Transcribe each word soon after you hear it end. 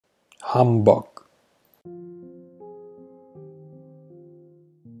Hanbok.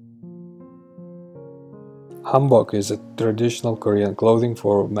 Hanbok is a traditional Korean clothing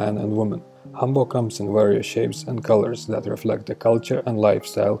for men and women. Hanbok comes in various shapes and colors that reflect the culture and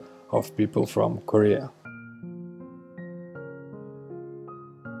lifestyle of people from Korea.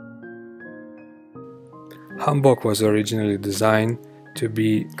 Hanbok was originally designed to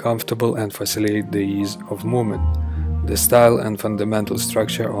be comfortable and facilitate the ease of movement. The style and fundamental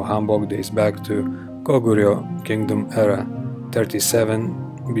structure of hanbok dates back to Goguryeo Kingdom era, 37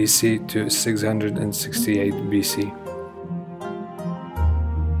 BC to 668 BC.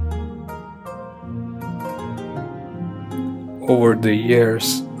 Over the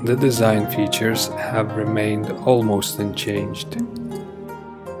years, the design features have remained almost unchanged.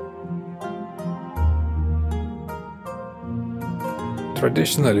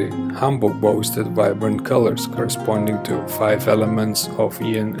 Traditionally, hanbok boasted vibrant colors corresponding to 5 elements of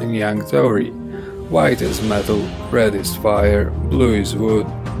yin and yang theory. White is metal, red is fire, blue is wood,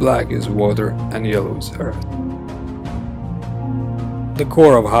 black is water, and yellow is earth. The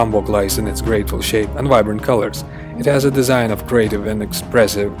core of hanbok lies in its graceful shape and vibrant colors. It has a design of creative and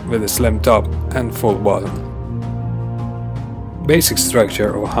expressive with a slim top and full bottom. Basic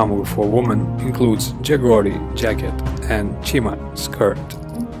structure of hanbok for women includes jagori jacket and chima skirt.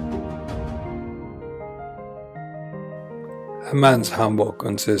 A man's hanbok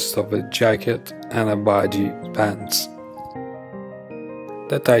consists of a jacket and a baji pants.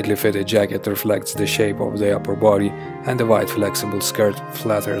 The tightly fitted jacket reflects the shape of the upper body, and the wide flexible skirt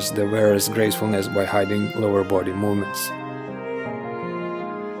flatters the wearer's gracefulness by hiding lower body movements.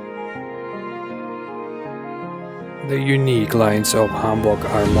 The unique lines of hanbok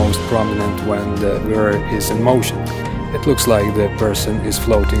are most prominent when the wearer is in motion. It looks like the person is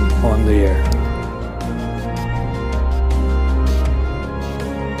floating on the air.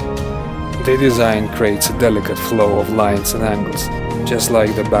 The design creates a delicate flow of lines and angles, just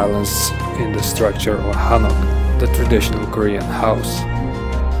like the balance in the structure of hanok, the traditional Korean house.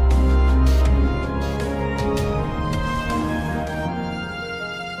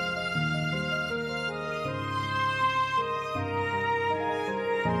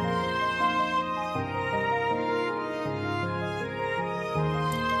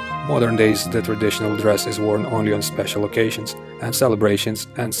 Modern days, the traditional dress is worn only on special occasions and celebrations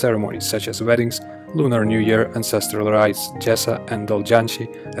and ceremonies such as weddings, Lunar New Year, ancestral rites, Jesa and Doljanshi,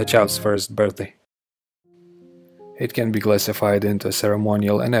 a child's first birthday. It can be classified into a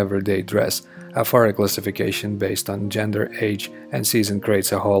ceremonial and everyday dress. A thorough classification based on gender, age, and season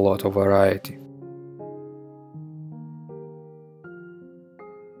creates a whole lot of variety.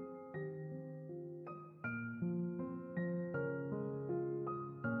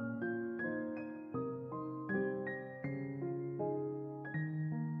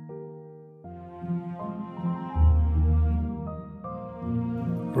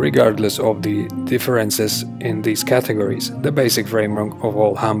 Regardless of the differences in these categories, the basic framework of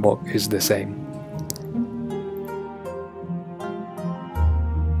all hanbok is the same.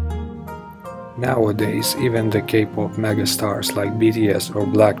 Nowadays, even the K-pop megastars like BTS or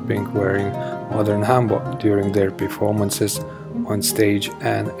BlackPink wearing modern hanbok during their performances on stage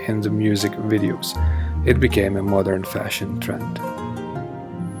and in the music videos. It became a modern fashion trend.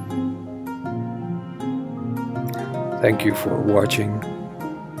 Thank you for watching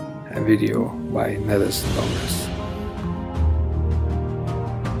a video by Nedes Thomas.